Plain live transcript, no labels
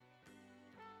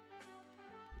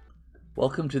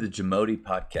Welcome to the Jamodi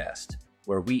Podcast,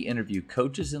 where we interview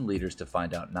coaches and leaders to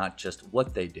find out not just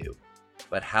what they do,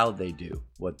 but how they do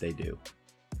what they do.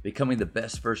 Becoming the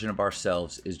best version of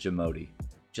ourselves is Jamodi,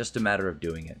 just a matter of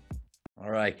doing it.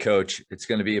 All right, Coach, it's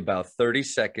going to be about 30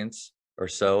 seconds or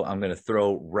so. I'm going to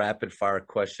throw rapid fire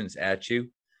questions at you.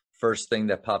 First thing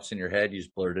that pops in your head, you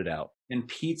just blurt it out. And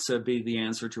pizza be the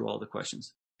answer to all the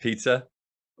questions. Pizza?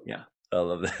 Yeah. I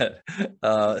love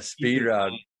that. Speed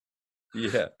round.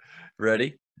 Yeah.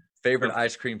 Ready? Favorite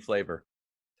ice cream flavor?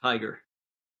 Tiger.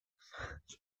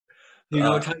 You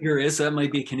know what Tiger is? That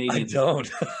might be Canadian. I don't.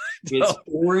 It's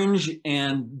orange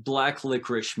and black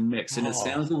licorice mix, and it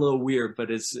sounds a little weird,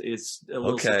 but it's a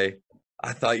little okay.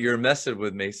 I thought you were messing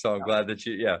with me, so I'm glad that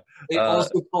you. It's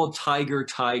also called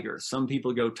Tiger. Some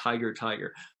people go Tiger,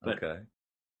 but okay.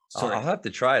 Sorry. I'll have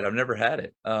to try it. I've never had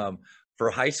it.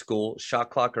 For high school, shot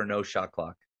clock or no shot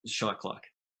clock? Shot clock.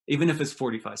 Even if it's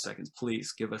 45 seconds,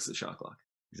 please give us the shot clock.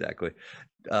 Exactly.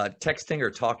 Texting or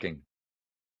talking?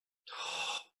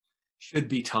 Should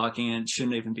be talking, and it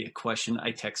shouldn't even be a question.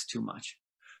 I text too much.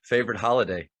 Favorite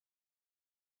holiday?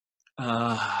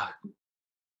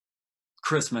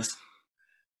 Christmas.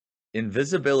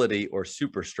 Invisibility or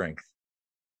super strength?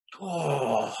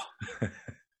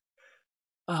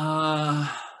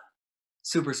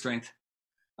 Super strength.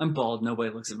 I'm bald.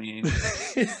 Nobody looks at me anymore.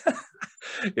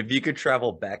 If you could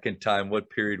travel back in time,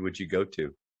 what period would you go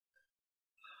to?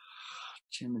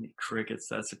 Jiminy crickets.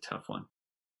 That's a tough one.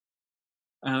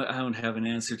 I don't have an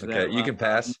answer to that. Okay, you can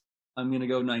pass. I'm going to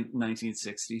go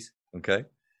 1960s. Okay.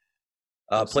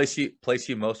 Place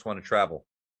you most want to travel?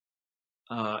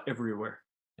 Everywhere.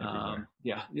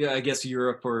 Yeah. I guess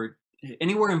Europe or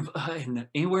anywhere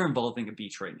involving a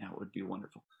beach right now would be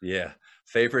wonderful. Yeah.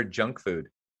 Favorite junk food?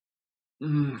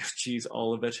 Geez,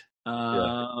 all of it.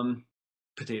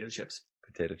 Potato chips.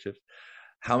 Potato chips.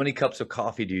 How many cups of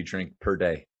coffee do you drink per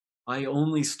day? I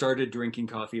only started drinking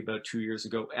coffee about 2 years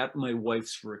ago at my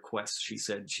wife's request. She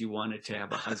said she wanted to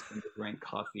have a husband that drank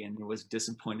coffee and was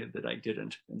disappointed that I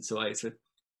didn't. And so I said,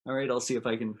 all right, I'll see if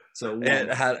I can. So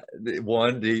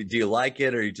one, do you like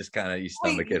it, or you just kind of you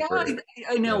stomach it?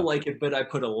 I now like it, but I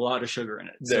put a lot of sugar in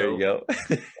it. There you go. I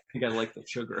think I like the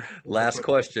sugar. Last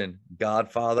question: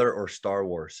 Godfather or Star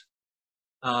Wars?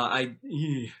 I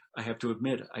have to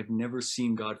admit, I've never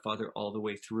seen Godfather all the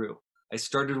way through. I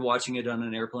started watching it on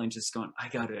an airplane, just going, I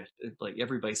got it. Like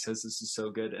everybody says this is so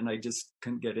good, and I just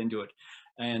couldn't get into it.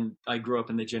 And I grew up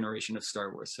in the generation of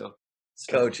Star Wars, so.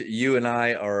 Coach, you and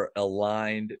I are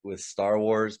aligned with Star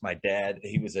Wars. My dad,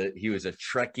 he was a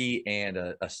Trekkie and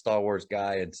a Star Wars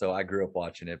guy, and so I grew up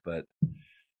watching it. But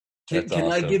can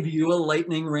awesome. I give you a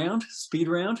lightning round, speed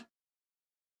round?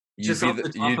 You'd be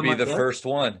the first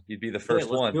one. You'd be the first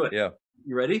one. Yeah.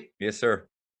 You ready? Yes, sir.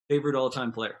 Favorite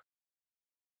all-time player?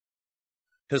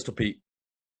 Pistol Pete.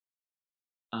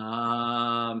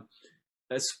 A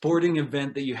sporting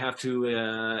event that you have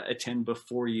to attend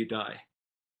before you die.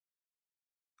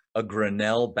 A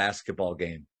Grinnell basketball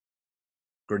game.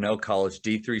 Grinnell College,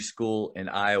 D3 school in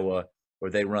Iowa,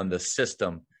 where they run the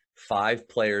system, 5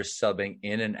 players subbing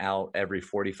in and out every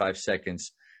 45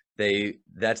 seconds.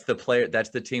 That's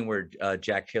the team where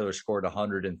Jack Taylor scored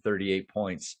 138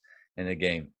 points in a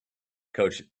game.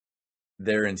 Coach,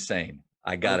 they're insane.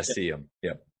 I gotta see them.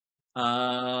 Yep.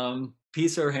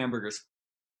 Pizza or hamburgers?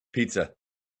 Pizza.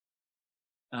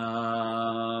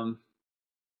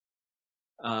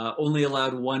 Only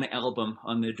allowed one album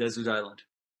on the desert island.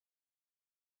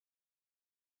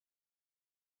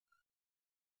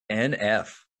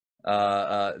 NF,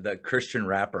 the Christian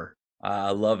rapper.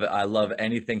 I love it. I love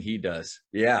anything he does.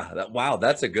 Yeah. Wow.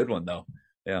 That's a good one though.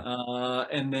 Yeah.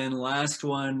 And then last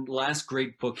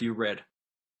great book you read.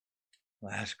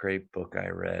 Last great book I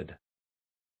read.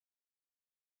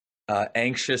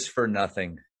 Anxious for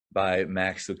Nothing by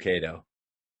Max Lucado.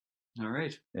 All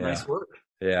right. Yeah. Nice work.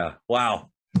 Yeah. Wow.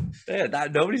 Yeah,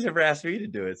 nobody's ever asked me to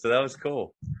do it, so that was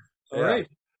cool. All right.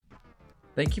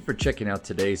 Thank you for checking out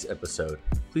today's episode.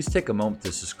 Please take a moment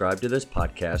to subscribe to this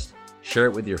podcast, share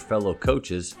it with your fellow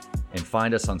coaches, and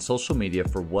find us on social media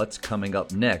for what's coming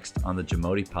up next on the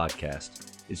Jamodi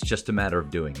Podcast. It's just a matter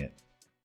of doing it.